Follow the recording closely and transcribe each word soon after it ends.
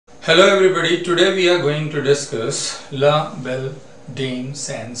Hello everybody, today we are going to discuss La Belle Dame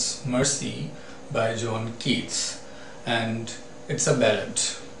Sans Merci by John Keats, and it's a ballad.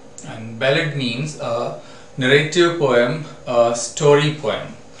 And ballad means a narrative poem, a story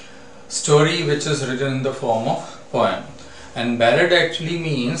poem, story which is written in the form of poem. And ballad actually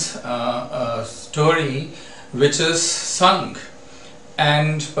means a story which is sung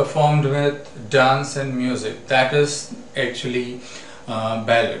and performed with dance and music. That is actually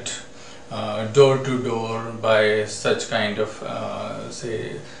ballad, door to door by such kind of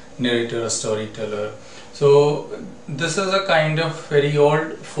say narrator or storyteller. So this is a kind of very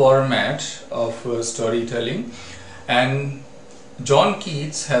old format of storytelling, and John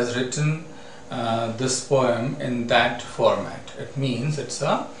Keats has written this poem in that format. It means it's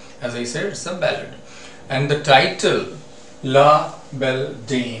a, as I said, it's a ballad, and the title La Belle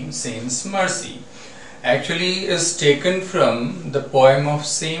Dame Sans Merci actually is taken from the poem of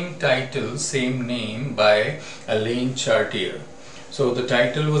same title, same name by Alain Chartier. So the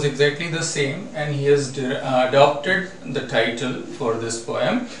title was exactly the same, and he has adopted the title for this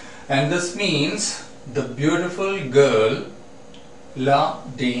poem, and this means the beautiful girl, La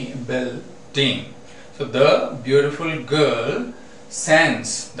Belle Dame. So the beautiful girl,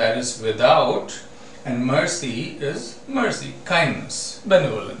 sans, that is without, and mercy is mercy, kindness,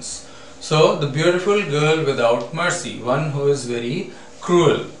 benevolence. So the beautiful girl without mercy, one who is very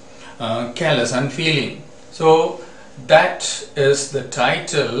cruel, callous, unfeeling. So that is the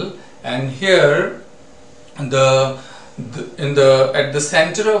title, and here at the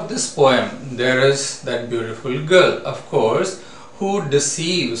center of this poem there is that beautiful girl, of course, who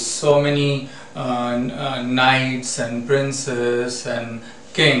deceives so many knights and princes and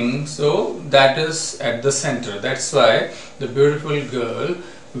kings. So that is at the center. That's why the beautiful girl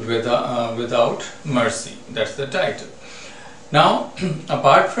without mercy. That's the title. Now,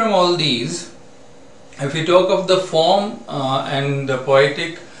 apart from all these, if we talk of the form and the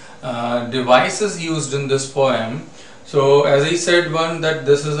poetic devices used in this poem, so as I said, one, that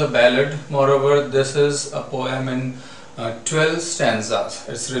this is a ballad. Moreover, this is a poem in 12 stanzas.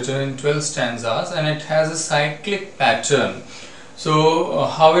 It's written in 12 stanzas, and it has a cyclic pattern. So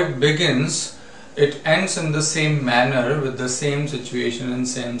how it begins, it ends in the same manner with the same situation and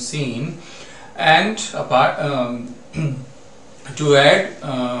same scene. And apart to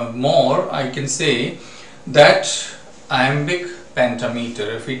add more, I can say that iambic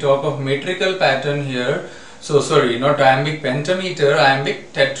pentameter. If we talk of metrical pattern here, so sorry, not iambic pentameter,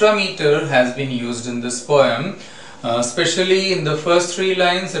 iambic tetrameter has been used in this poem. Especially in the first three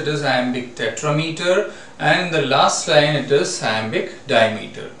lines it is iambic tetrameter, and in the last line it is iambic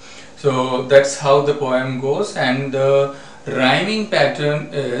dimeter. So that's how the poem goes, and the rhyming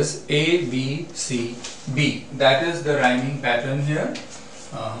pattern is A, B, C, B. That is the rhyming pattern here.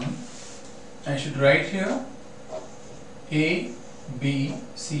 I should write here A, B,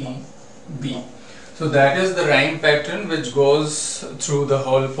 C, B. So that is the rhyme pattern which goes through the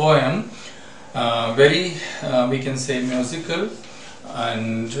whole poem. Very we can say musical,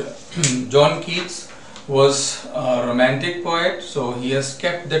 and John Keats was a romantic poet, so he has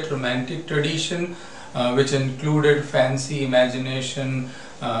kept that romantic tradition which included fancy, imagination,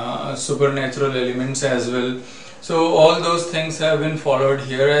 supernatural elements as well. So all those things have been followed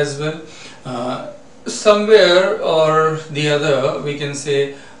here as well. Somewhere or the other we can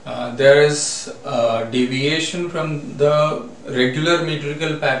say there is a deviation from the regular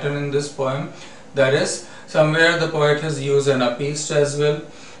metrical pattern in this poem. That is, somewhere the poet has used an apist as well.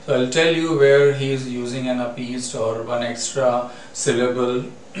 So I'll tell you where he is using an apist or one extra syllable.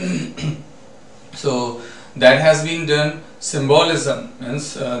 So that has been done. Symbolism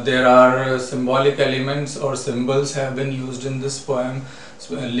means there are symbolic elements or symbols have been used in this poem.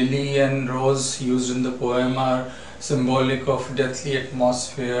 So, lily and rose used in the poem are symbolic of deathly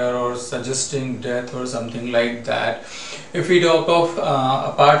atmosphere or suggesting death or something like that. If we talk of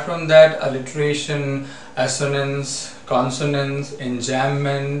apart from that, alliteration, assonance, consonance,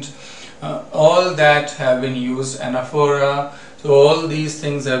 enjambment, all that have been used, anaphora. So all these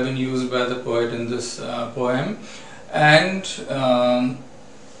things have been used by the poet in this poem. And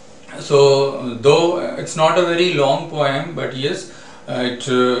so though it's not a very long poem, but yes, it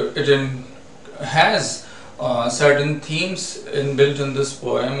has certain themes inbuilt in this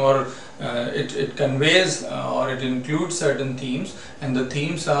poem, or it conveys or it includes certain themes, and the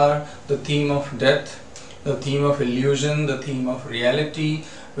themes are the theme of death, the theme of illusion, the theme of reality,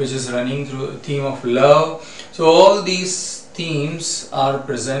 which is running through, theme of love. So all these themes are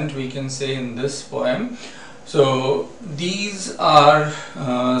present, we can say, in this poem. So these are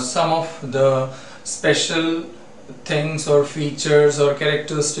some of the special things or features or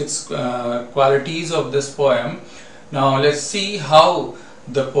characteristics, qualities of this poem. Now let's see how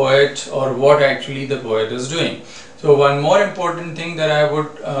the poet, or what actually the poet is doing. So one more important thing that I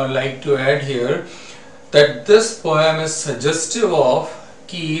would like to add here, that this poem is suggestive of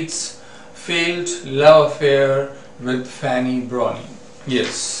Keats' failed love affair with Fanny Brawley.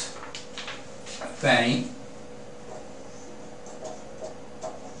 Yes, Fanny.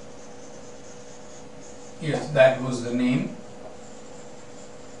 Yes, that was the name.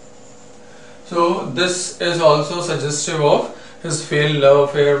 So this is also suggestive of his failed love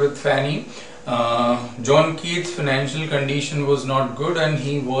affair with Fanny. John Keats' financial condition was not good, and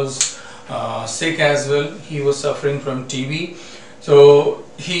he was sick as well. He was suffering from TB. So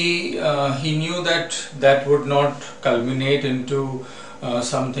he knew that that would not culminate into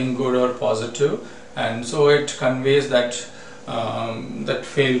something good or positive, and so it conveys that that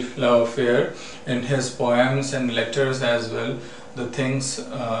failed love affair in his poems and letters as well. The things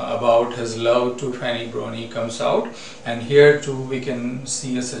about his love to Fanny Brawley comes out, and here too we can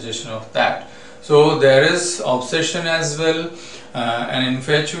see a suggestion of that. So there is obsession as well, and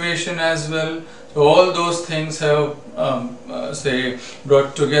infatuation as well. So all those things have say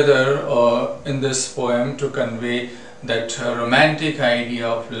brought together in this poem to convey that romantic idea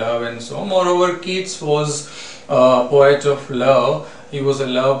of love. And so moreover, Keats was a poet of love. He was a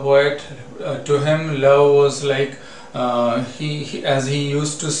love poet. To him love was like, he as he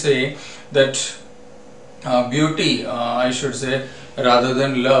used to say that beauty, I should say, rather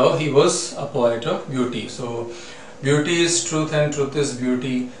than love, he was a poet of beauty. So beauty is truth and truth is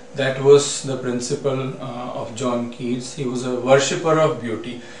beauty. That was the principle of John Keats. He was a worshipper of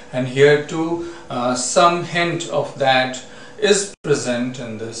beauty, and here too some hint of that is present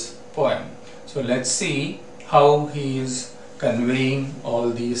in this poem. So let's see how he is conveying all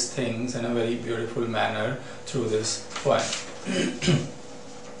these things in a very beautiful manner through this poem.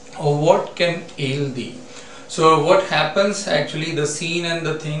 Oh, what can ail thee? So what happens actually, the scene and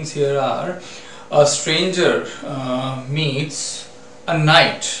the things here are, a stranger meets a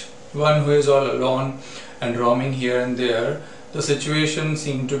knight, one who is all alone and roaming here and there. The situation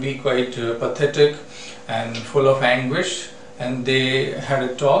seemed to be quite pathetic and full of anguish, and they had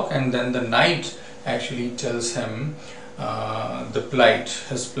a talk, and then the knight actually tells him the plight,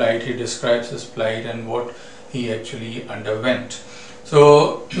 his plight. He describes his plight and what he actually underwent.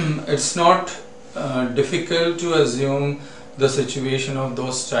 So it's not difficult to assume the situation of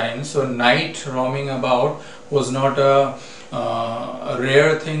those times. So knight roaming about was not a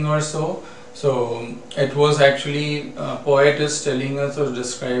rare thing or so. So it was actually, poet is telling us or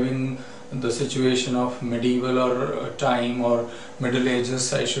describing the situation of medieval or time or Middle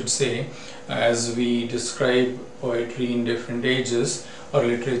Ages, I should say, as we describe poetry in different ages or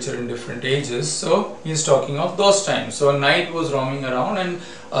literature in different ages. So he is talking of those times. So a knight was roaming around and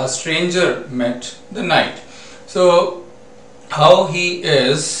a stranger met the knight. So how he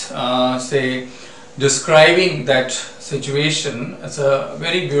is say describing that situation, it's a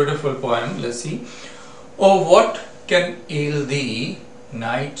very beautiful poem. Let's see. Oh, what can ail thee,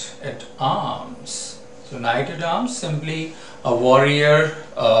 knight at arms? So knight at arms, simply a warrior,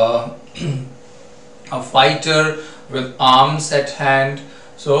 a fighter with arms at hand.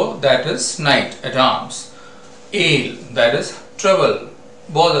 So that is knight at arms. Ail, that is trouble,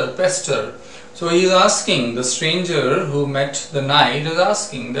 bother, pester. So he is asking, the stranger who met the knight is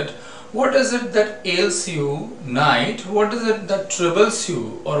asking that, what is it that ails you, knight? What is it that troubles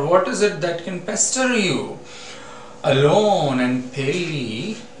you, or what is it that can pester you? Alone and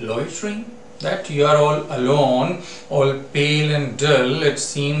palely loitering, that you are all alone, all pale and dull. It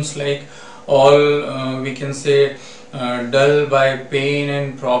seems like all we can say dull by pain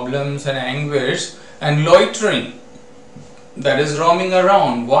and problems and anguish, and loitering, that is roaming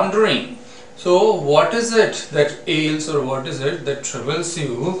around, wandering. So what is it that ails, or what is it that troubles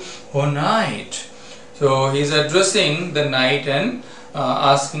you, O knight? So he is addressing the knight and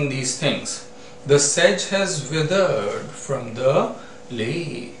asking these things. The sedge has withered from the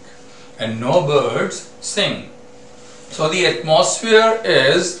lake, and no birds sing. So the atmosphere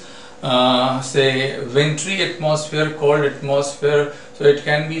is say wintry atmosphere, cold atmosphere. So it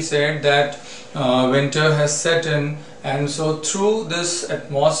can be said that winter has set in, and so through this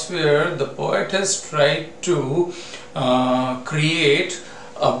atmosphere the poet has tried to create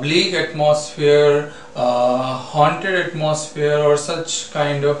a bleak atmosphere, haunted atmosphere, or such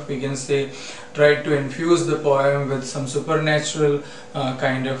kind of, we can say, tried to infuse the poem with some supernatural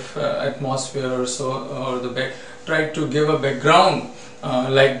kind of atmosphere or so, or tried to give a background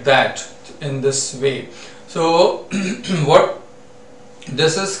like that in this way. So what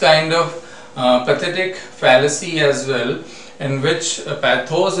this is kind of pathetic fallacy as well, in which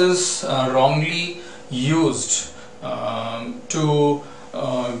pathos is wrongly used to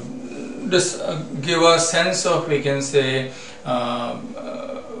give a sense of, we can say,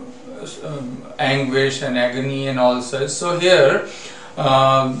 anguish and agony and all such. So here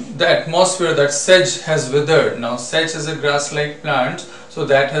the atmosphere, that sedge has withered. Now sedge is a grass-like plant, so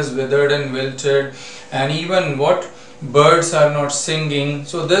that has withered and wilted, and even what, birds are not singing.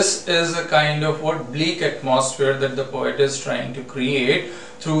 So this is a kind of what, bleak atmosphere that the poet is trying to create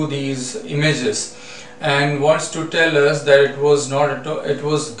through these images, and wants to tell us that it was not, it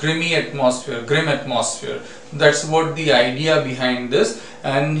was grimy atmosphere, grim atmosphere. That's what the idea behind this,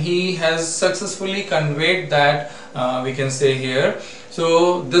 and he has successfully conveyed that, we can say here.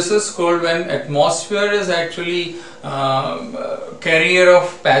 So this is called, when atmosphere is actually carrier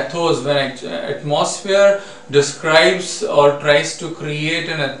of pathos, when atmosphere describes or tries to create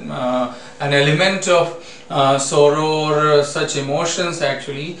an element of sorrow or such emotions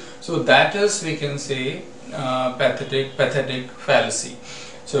actually. So that is, we can say, pathetic fallacy.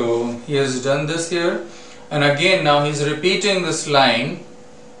 So he has done this here, and again now he is repeating this line,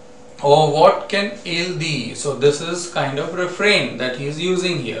 "Oh, what can ail thee?" So this is kind of refrain that he is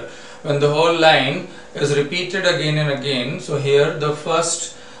using here, when the whole line is repeated again and again. So here the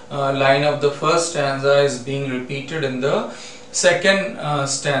first line of the first stanza is being repeated in the second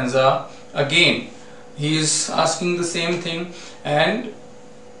stanza again. He is asking the same thing, and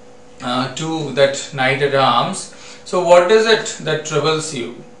to that knight at arms. So what is it that troubles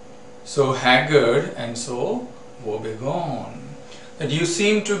you? So haggard and so woebegone. That you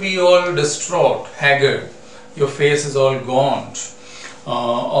seem to be all distraught, haggard. Your face is all gaunt,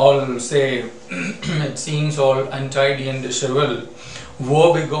 all say it seems all untidy and disheveled.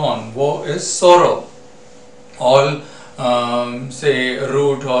 Woebegone. Woe is sorrow. All say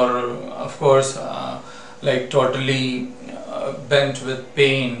rude, or of course like totally bent with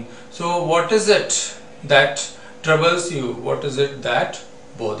pain. So what is it that troubles you? What is it that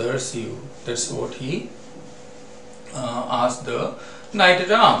bothers you? That's what he asked the knight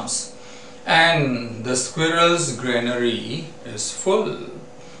at arms. And the squirrel's granary is full,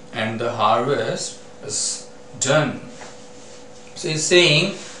 and the harvest is done. So he's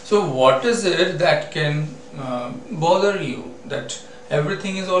saying, so what is it that can bother you? That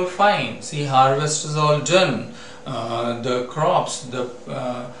everything is all fine. See, harvest is all done. The crops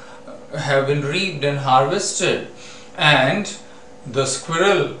have been reaped and harvested, and the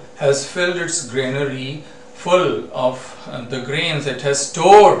squirrel has filled its granary full of the grains. It has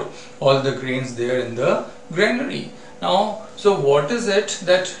stored all the grains there in the granary. Now, so what is it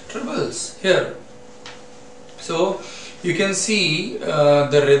that troubles here? So you can see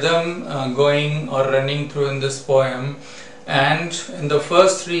the rhythm going or running through in this poem, and in the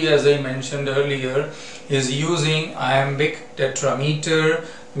first three, as I mentioned earlier, is using iambic tetrameter.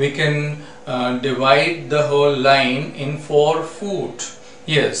 We can divide the whole line in 4 foot.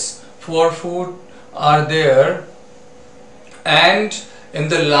 Yes, 4 foot are there, and in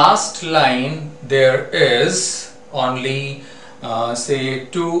the last line there is only say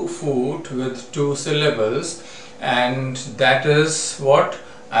 2 foot with 2 syllables, and that is what,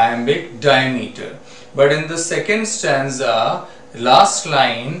 iambic diameter. But in the second stanza, last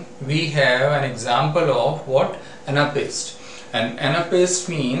line, we have an example of what, anapist. And anapist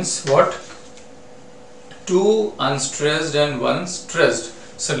means what, 2 unstressed and 1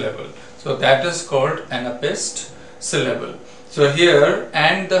 stressed syllable. So that is called anapist syllable. So here,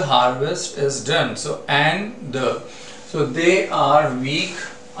 and the harvest is done. So and the, so they are weak,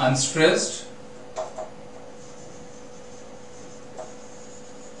 unstressed,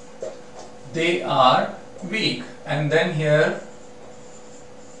 they are weak, and then here,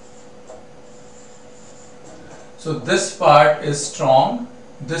 so this part is strong,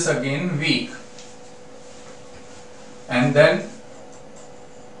 this again weak, and then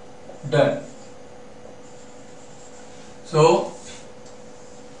done. So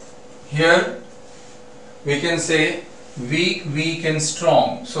here we can say weak, weak and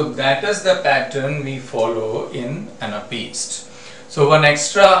strong. So that is the pattern we follow in anapist. So one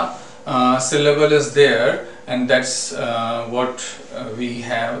extra syllable is there, and that's what we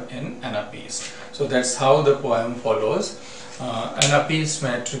have in anapist. So that's how the poem follows anapist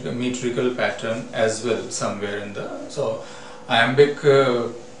metrical pattern as well, somewhere in the, so iambic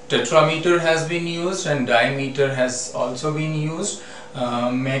tetrameter has been used, and diameter has also been used,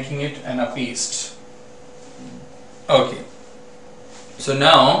 making it anapist. Okay, so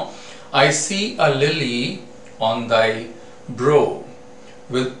now, I see a lily on thy brow,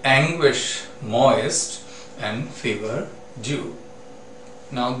 with anguish moist and fever dew.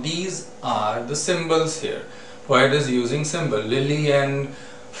 Now these are the symbols here. Poet is using symbol. Lily and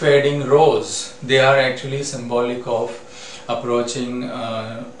fading rose, they are actually symbolic of approaching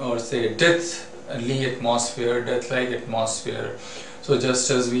or say deathly atmosphere, death-like atmosphere. So just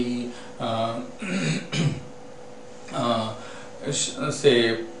as we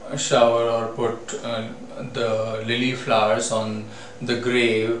say shower or put the lily flowers on the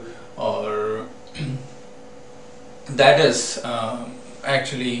grave, or that is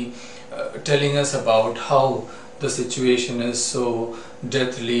actually telling us about how the situation is so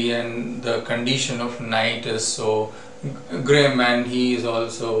deathly and the condition of night is so grim, and he is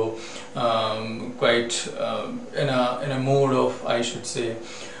also quite in a mood of, I should say,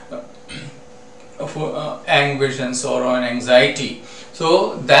 of anguish and sorrow and anxiety.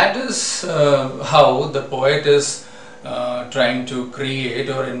 So that is how the poet is trying to create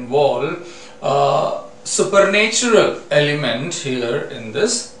or involve a supernatural element here in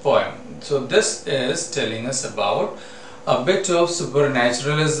this poem. So this is telling us about a bit of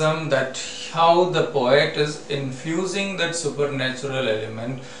supernaturalism, that how the poet is infusing that supernatural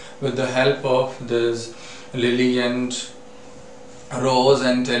element with the help of this lily and rose,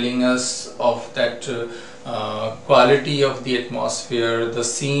 and telling us of that quality of the atmosphere, the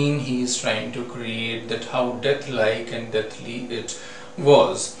scene he is trying to create, that how death-like and deathly it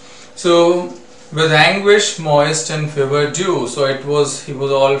was. So with anguish moist and fever dew, so he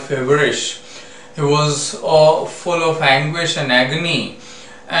was all feverish, he was all full of anguish and agony.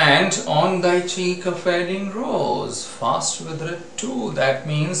 And on thy cheek a fading rose, fast withered too. That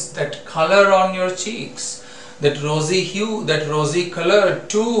means that color on your cheeks, that rosy hue, that rosy color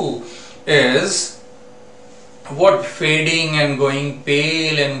too, is what? Fading and going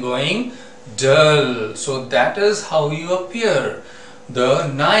pale and going dull. So that is how you appear. The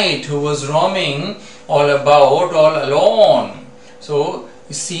knight who was roaming all about, all alone. So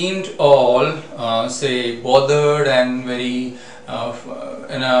he seemed all say bothered and very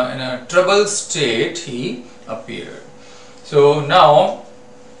in a troubled state he appeared. So now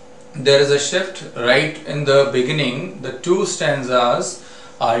there is a shift right in the beginning. The two stanzas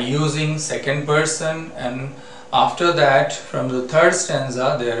are using second person, and after that from the third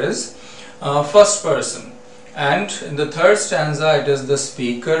stanza there is first person, and in the third stanza it is the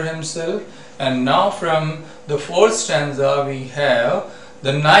speaker himself, and now from the fourth stanza we have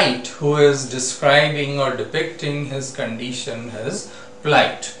the knight who is describing or depicting his condition, his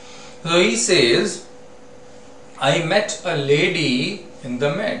plight. So he says, I met a lady in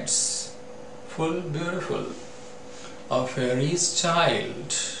the midst, full beautiful, a fairy's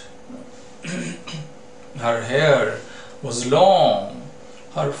child. Her hair was long,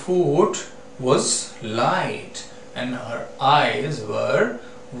 her foot was light, and her eyes were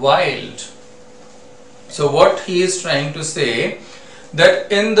wild. So what he is trying to say,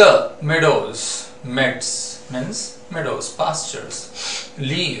 that in the meadows, meads means meadows, pastures,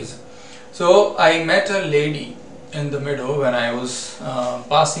 leaves. So I met a lady in the meadow. When I was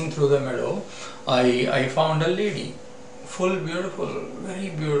passing through the meadow, I found a lady, full beautiful, very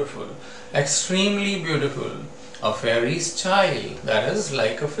beautiful, extremely beautiful, a fairy's child, that is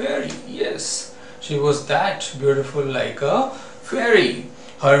like a fairy. Yes, she was that beautiful, like a fairy.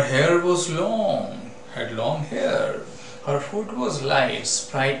 Her hair was long, had long hair. Her foot was light,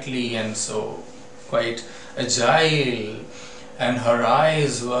 sprightly, and so quite agile, and her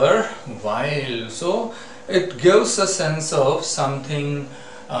eyes were wild. So it gives a sense of something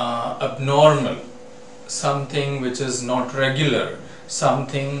abnormal, something which is not regular,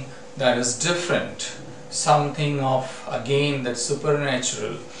 something that is different, something of again that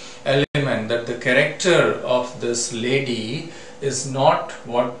supernatural element, that the character of this lady is not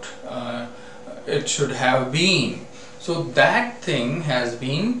what it should have been. So that thing has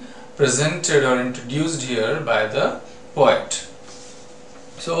been presented or introduced here by the poet.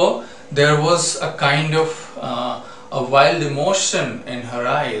 So there was a kind of a wild emotion in her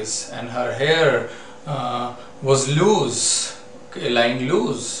eyes, and her hair was loose, okay, lying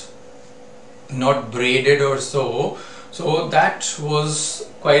loose, not braided or so. So that was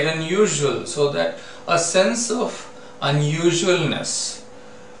quite unusual. So that a sense of unusualness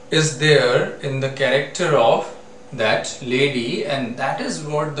is there in the character of that lady, and that is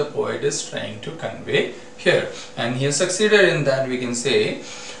what the poet is trying to convey here, and he has succeeded in that. We can say,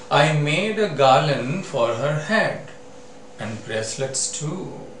 I made a garland for her head, and bracelets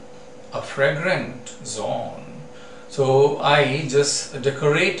too, a fragrant zone. So I just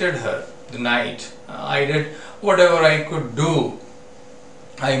decorated her, the night. I did whatever I could do.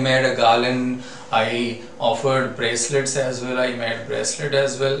 I made a garland, I offered bracelets as well, I made bracelet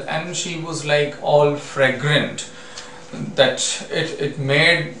as well, and she was like all fragrant. that it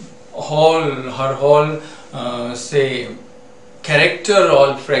made her whole say character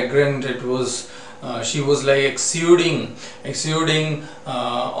all fragrant. It was she was like exuding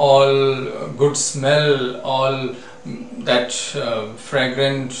all good smell, all that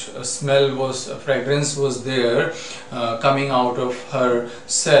fragrant fragrance was there coming out of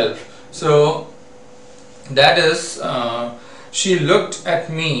herself. So that is, she looked at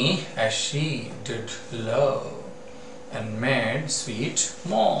me as she did love and made sweet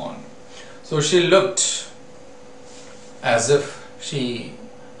mourn. So she looked as if she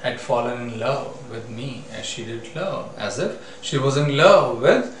had fallen in love with me as she did love, as if she was in love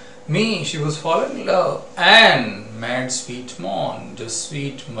with me, she was fallen in love, and made sweet mourn, just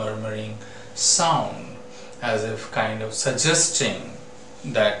sweet murmuring sound, as if kind of suggesting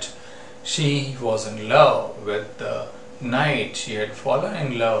that she was in love with the night, she had fallen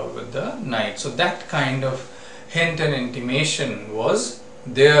in love with the night. So that kind of hint and intimation was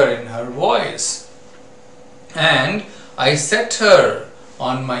there in her voice. And I set her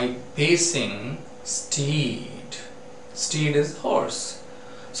on my pacing steed. Steed is horse.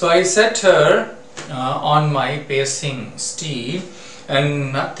 So I set her on my pacing steed,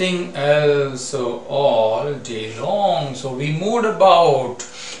 and nothing else, so all day long. So we moved about,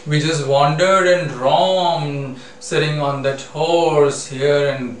 we just wandered and roamed, sitting on that horse here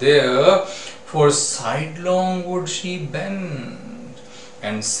and there, for sidelong would she bend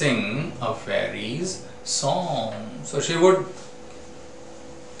and sing a fairy's song. So she would,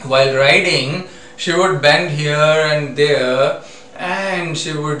 while riding, she would bend here and there, and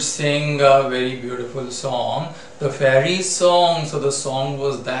she would sing a very beautiful song, the fairy song. So the song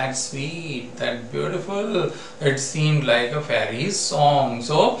was that sweet, that beautiful, it seemed like a fairy's song.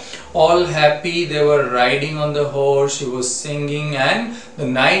 So all happy, they were riding on the horse, she was singing, and the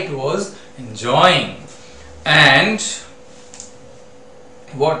knight was enjoying. And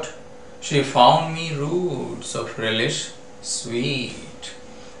what? She found me roots of relish sweet,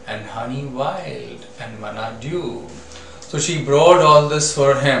 and honey wild, and manna dew. So she brought all this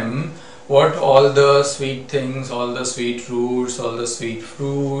for him. What? All the sweet things, all the sweet roots, all the sweet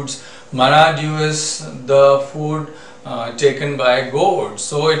fruits. Manna dew is the food taken by goats.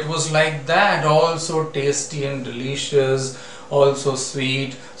 So it was like that, also tasty and delicious, also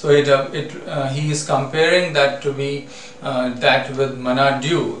sweet. So he is comparing that to be that with manna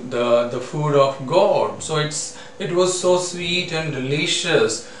dew, the food of God. So it was so sweet and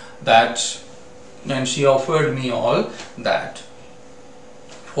delicious that, and she offered me all that.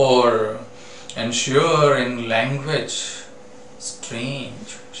 For, and sure in language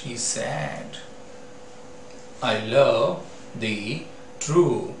strange, she said, I love thee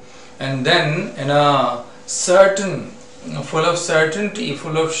true. And then in a certain, full of certainty,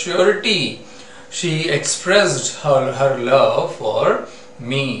 full of surety, she expressed her love for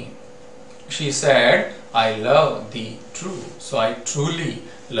me. She said, I love thee true. So I truly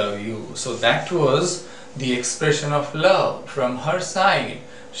love you. So that was the expression of love from her side.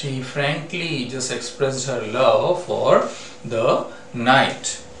 She frankly just expressed her love for the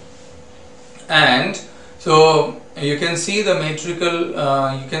knight. And so you can see the metrical,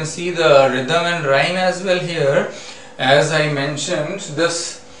 you can see the rhythm and rhyme as well here. As I mentioned,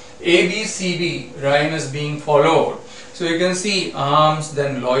 this ABCB rhyme is being followed. So you can see arms,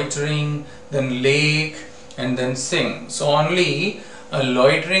 then loitering, then lake, and then sing. So only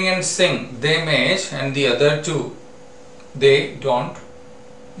loitering and sing, they match, and the other two, they don't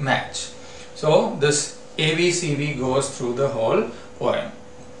match. So this ABCB goes through the whole poem.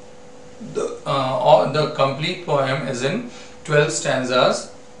 The complete poem is in 12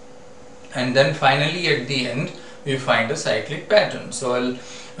 stanzas, and then finally at the end we find a cyclic pattern. So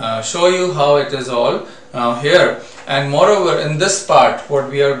I'll show you how it is all here. And moreover, in this part, what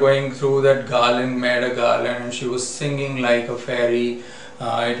we are going through, that garland made a garland, and she was singing like a fairy.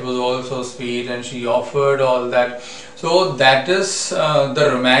 It was also sweet, and she offered all that. So that is the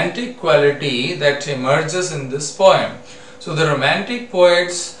romantic quality that emerges in this poem. So the romantic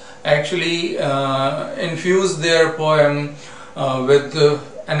poets actually infuse their poem with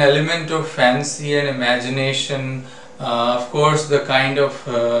an element of fancy and imagination. Of course, the kind of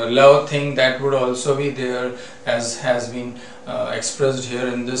love thing that would also be there, as has been expressed here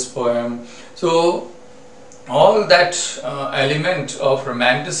in this poem. So all that element of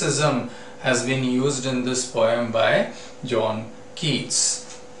romanticism has been used in this poem by John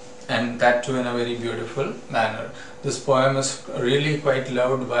Keats, and that too in a very beautiful manner. This poem is really quite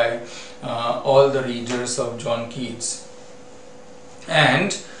loved by all the readers of John Keats.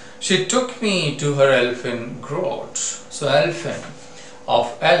 And she took me to her elfin grot. So elfin,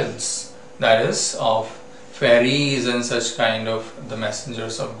 of elves, that is of fairies and such kind of the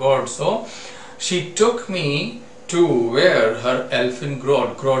messengers of God. So she took me to where her elfin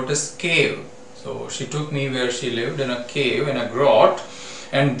grot is cave. So she took me where she lived, in a cave, in a grot,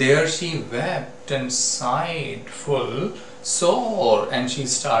 and there she wept and sighed full sore, and she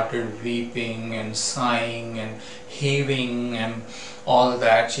started weeping and sighing and heaving and all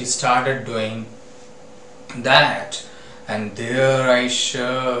that. She started doing that, and there I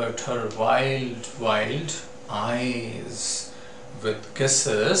shut her wild, wild eyes with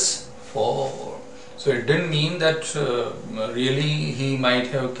kisses four. So it didn't mean that really he might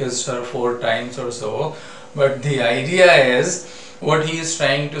have kissed her 4 times or so, but the idea is, what he is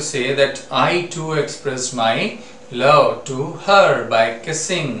trying to say, that I too expressed my love to her by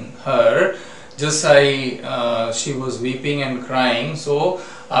kissing her. Just she was weeping and crying, so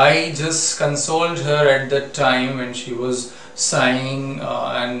I just consoled her at that time when she was sighing,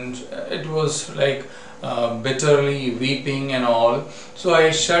 and it was like bitterly weeping and all. So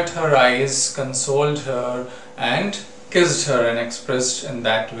I shut her eyes, consoled her, and kissed her, and expressed in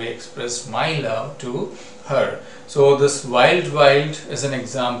that way, expressed my love to her. So this wild, wild is an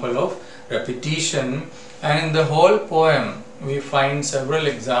example of repetition, and in the whole poem we find several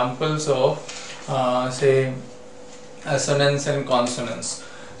examples of say assonance and consonance.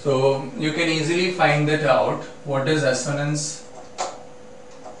 So you can easily find that out. What is assonance?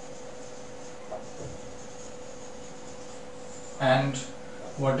 And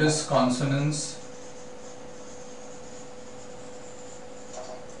what is consonance?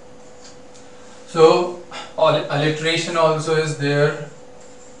 So alliteration also is there.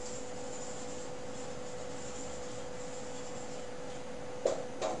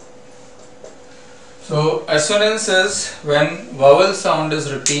 So assonance is when vowel sound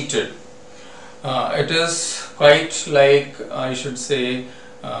is repeated. It is quite like, I should say,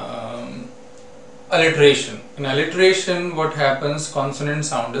 alliteration. In alliteration, what happens? Consonant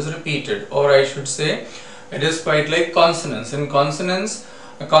sound is repeated, or I should say, it is quite like consonance. In consonance,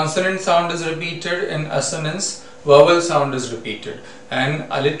 a consonant sound is repeated. In assonance, vowel sound is repeated. And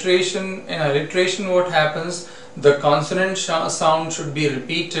alliteration, in alliteration, what happens? The consonant sound should be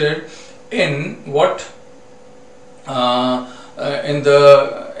repeated in what? In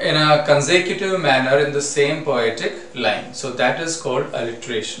a consecutive manner in the same poetic line. So that is called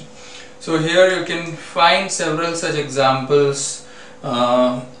alliteration. So here you can find several such examples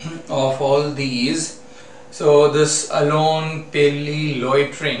of all these. So this alone, palely,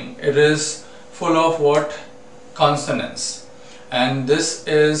 loitering, it is full of what? Consonants. And this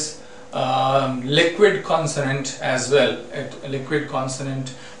is liquid consonant as well. Liquid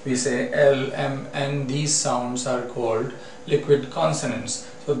consonant, we say L, M, N, these sounds are called liquid consonants.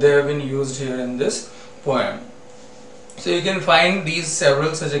 So they have been used here in this poem. So you can find these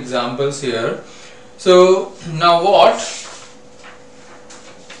several such examples here. So now what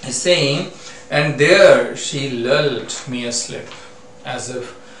is saying, and there she lulled me asleep, as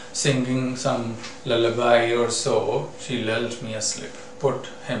if singing some lullaby or so. She lulled me asleep, put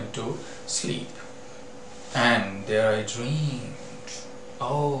him to sleep, and there I dreamed.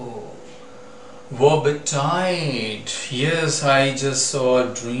 Oh, woe betide! Yes, I just saw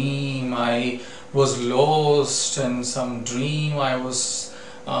a dream. I was lost in some dream. I was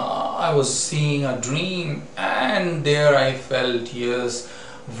seeing a dream, and there I felt, yes,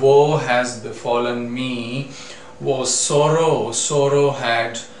 woe has befallen me. Woe, sorrow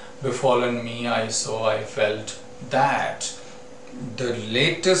had befallen me. I felt that the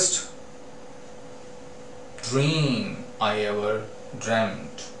latest dream I ever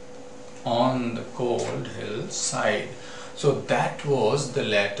dreamt on the cold hillside. So that was the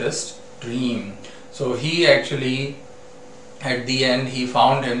latest dream. So he actually, at the end, he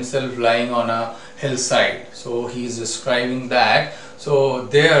found himself lying on a hillside. So he is describing that. So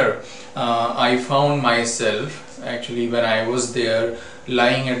there I found myself, actually, when I was there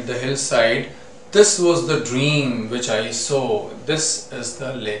lying at the hillside. This was the dream which I saw. This is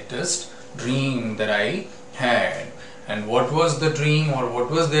the latest dream that I had. And what was the dream, or what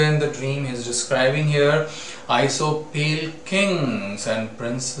was there in the dream? He is describing here. I saw pale kings and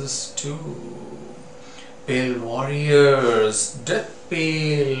princes too. Pale warriors, death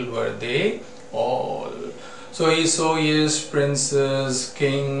pale were they all. So he saw, yes, princes,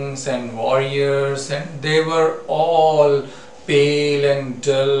 kings and warriors, and they were all pale and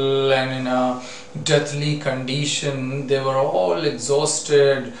dull and in a deathly condition. They were all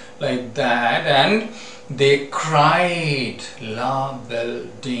exhausted like that, and they cried, La Belle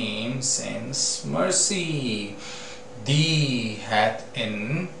Dame sends mercy, thee hath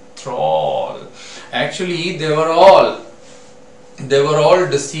in thrall. Actually, they were all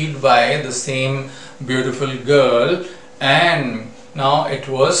deceived by the same beautiful girl, and now it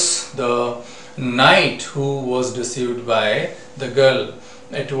was the knight who was deceived by the girl.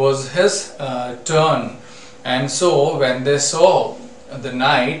 It was his turn, and so when they saw the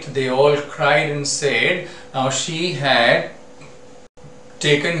knight, they all cried and said, now she had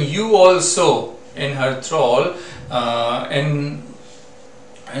taken you also in her thrall, and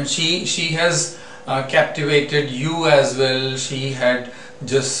she has captivated you as well. She had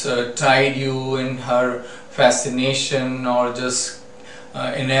just tied you in her fascination, or just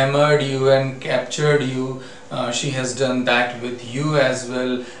enamored you and captured you. She has done that with you as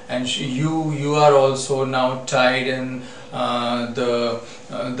well, and you are also now tied in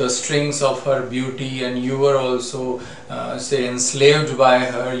the strings of her beauty, and you were also say enslaved by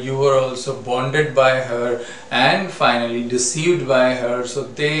her, you were also bonded by her, and finally deceived by her. So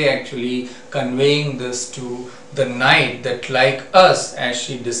they actually conveying this to the knight, that like us, as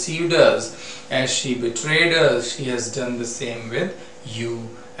she deceived us, as she betrayed us, she has done the same with you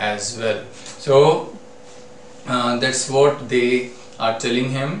as well. So that's what they are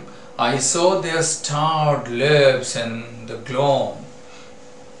telling him. I saw their starred lips in the gloam.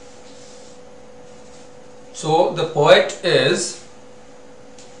 So the poet is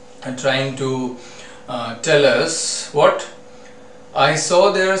trying to tell us what? I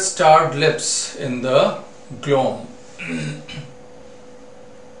saw their starred lips in the gloam.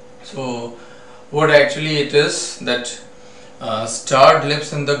 So what actually it is, that starred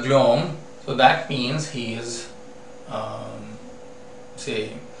lips in the gloam, so that means he is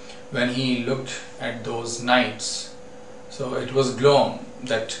say when he looked at those nights, so it was gloam,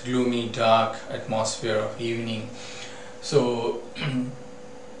 that gloomy dark atmosphere of evening. So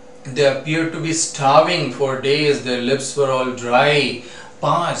they appeared to be starving for days, their lips were all dry,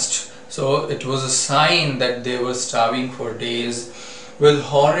 parched. So it was a sign that they were starving for days. With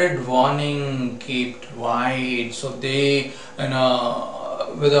horrid warning kept wide, so they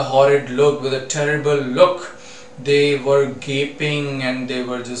with a horrid look, with a terrible look, they were gaping, and they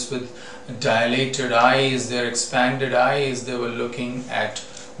were just with dilated eyes, their expanded eyes, they were looking at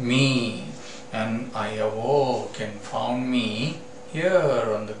me. And I awoke and found me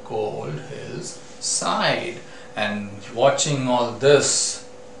here on the cold hill's side. And watching all this,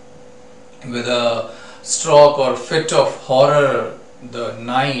 with a stroke or fit of horror, the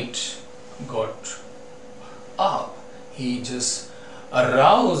knight got up. He just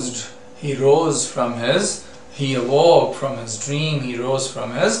aroused, he awoke from his dream, he rose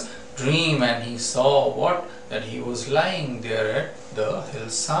from his dream, and he saw what? That he was lying there at the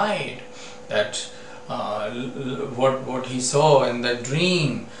hillside. That what he saw in that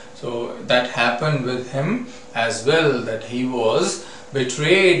dream. So that happened with him as well, that he was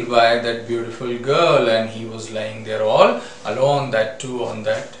betrayed by that beautiful girl, and he was lying there all alone, that too on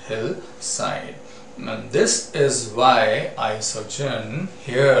that hillside. And this is why I sojourn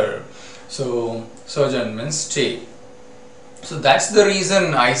here. So sojourn means stay. So that's the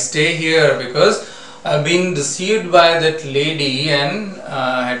reason I stay here, because I've been deceived by that lady, and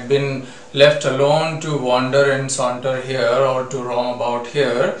had been left alone to wander and saunter here, or to roam about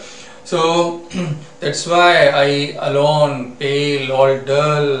here. So that's why I alone, pale, all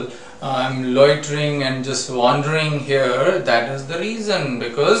dull, I'm loitering and just wandering here. That is the reason,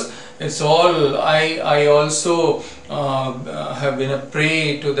 because it's all, I also have been a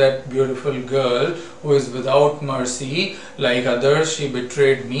prey to that beautiful girl who is without mercy. Like others, she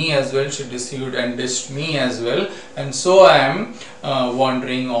betrayed me as well, she deceived and dished me as well, and so I am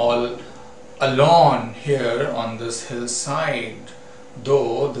wandering all alone here on this hillside,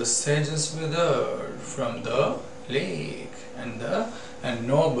 though the sedge is withered from the lake, and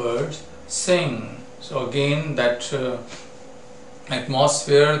no birds sing. So again, that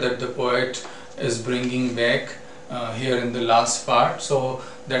atmosphere that the poet is bringing back here in the last part. So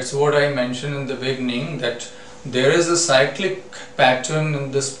that's what I mentioned in the beginning, that there is a cyclic pattern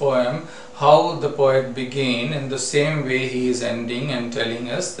in this poem. How the poet began, in the same way he is ending, and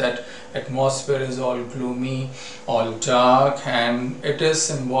telling us that atmosphere is all gloomy, all dark, and it is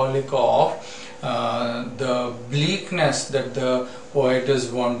symbolic of the bleakness that the poet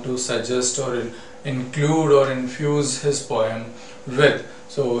is want to suggest or include or infuse his poem with.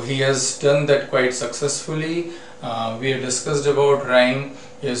 So he has done that quite successfully. We have discussed about rhyme.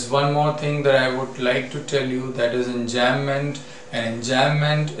 Here's one more thing that I would like to tell you, that is enjambment. And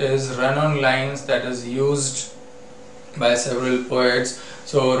enjambment is run-on lines that is used by several poets.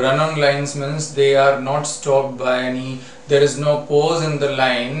 So run-on lines means they are not stopped by any, there is no pause in the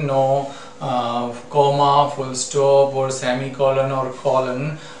line, no comma, full stop, or semicolon or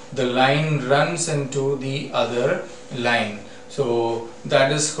colon. The line runs into the other line. So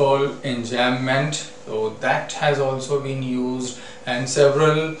that is called enjambment. So that has also been used, and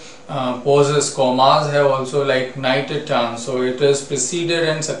several pauses, commas have also, like knighted town. So it is preceded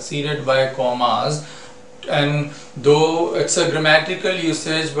and succeeded by commas, and though it's a grammatical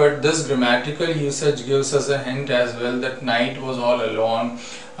usage, but this grammatical usage gives us a hint as well that knight was all alone,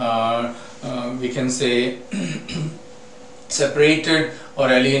 we can say separated or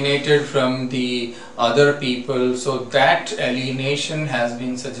alienated from the other people. So that alienation has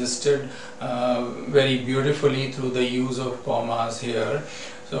been suggested very beautifully through the use of commas here.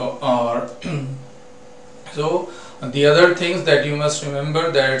 So so the other things that you must remember,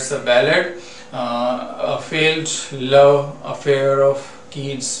 that it's a ballad, a failed love affair of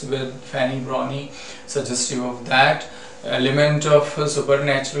Keats with Fanny Brawny, suggestive of that. Element of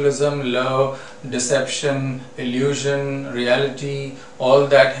supernaturalism, love, deception, illusion, reality, all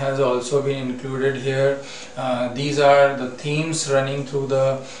that has also been included here. These are the themes running through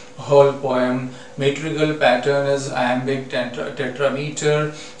the whole poem. Metrical pattern is iambic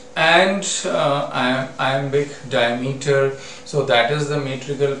tetrameter and iambic diameter. So that is the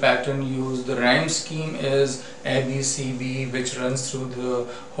metrical pattern used. The rhyme scheme is ABCB, which runs through the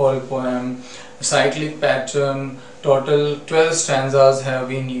whole poem. Cyclic pattern, total 12 stanzas have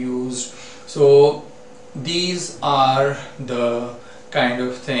been used. So these are the kind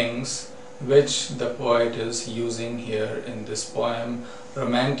of things which the poet is using here in this poem.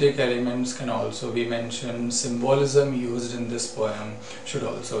 Romantic elements can also be mentioned. Symbolism used in this poem should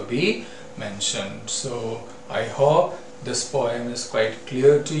also be mentioned. So I hope this poem is quite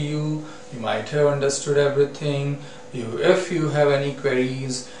clear to you. You might have understood everything. If you have any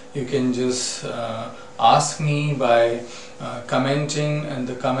queries, you can just ask me by commenting in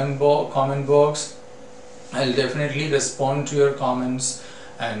the comment box. I'll definitely respond to your comments,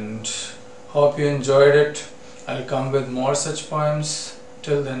 and hope you enjoyed it. I'll come with more such poems.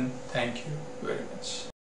 Till then, thank you very much.